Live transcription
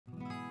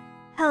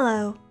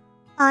Hello,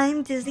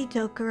 I'm Dizzy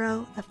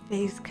Dokuro of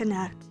Phase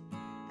Connect,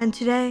 and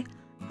today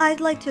I'd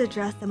like to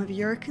address some of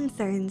your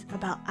concerns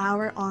about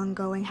our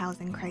ongoing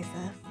housing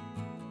crisis.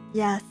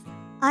 Yes,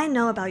 I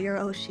know about your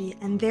Oshi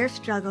and their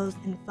struggles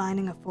in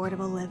finding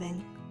affordable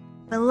living,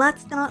 but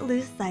let's not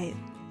lose sight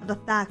of the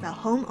fact that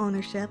home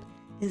ownership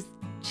is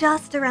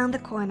just around the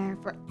corner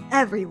for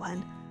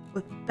everyone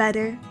with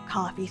better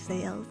coffee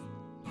sales.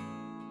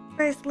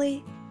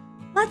 Firstly,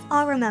 let's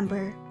all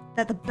remember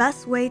that the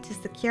best way to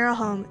secure a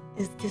home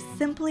is to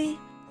simply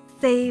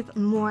save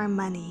more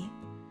money.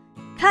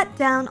 Cut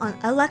down on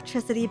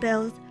electricity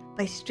bills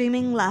by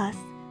streaming less,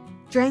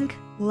 drink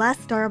less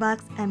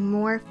Starbucks and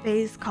more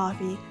Phase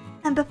coffee,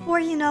 and before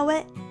you know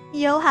it,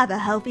 you'll have a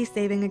healthy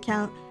saving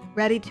account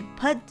ready to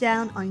put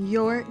down on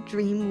your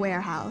dream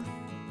warehouse.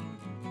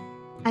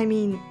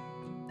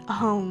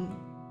 Home.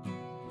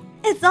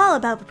 It's all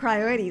about the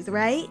priorities,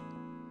 right?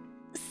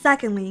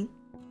 Secondly,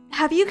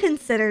 have you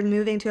considered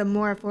moving to a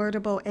more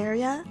affordable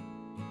area?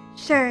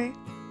 Sure,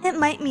 it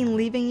might mean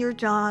leaving your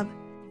job,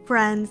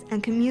 friends,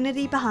 and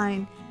community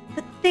behind,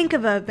 but think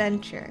of a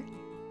adventure.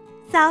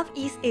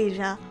 Southeast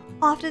Asia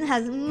often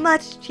has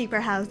much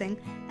cheaper housing,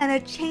 and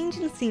a change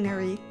in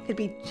scenery could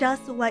be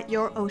just what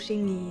your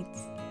Oshi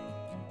needs.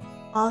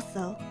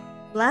 Also,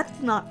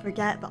 let's not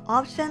forget the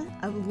option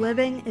of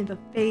living in the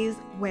Phase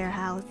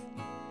warehouse.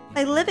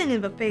 By living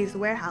in the Phase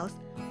warehouse,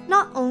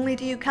 not only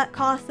do you cut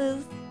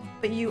costs,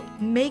 but you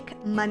make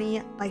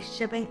money by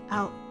shipping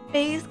out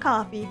Phase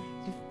coffee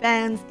to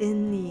fans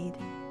in need.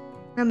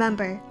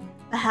 Remember,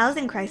 the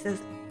housing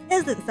crisis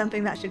isn't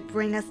something that should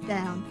bring us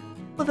down.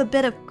 With a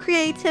bit of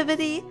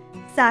creativity,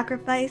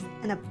 sacrifice,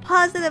 and a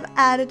positive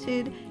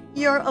attitude,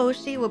 your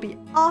Oshi will be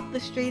off the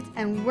streets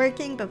and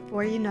working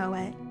before you know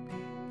it.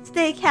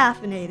 Stay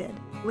caffeinated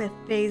with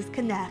Phase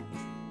Connect.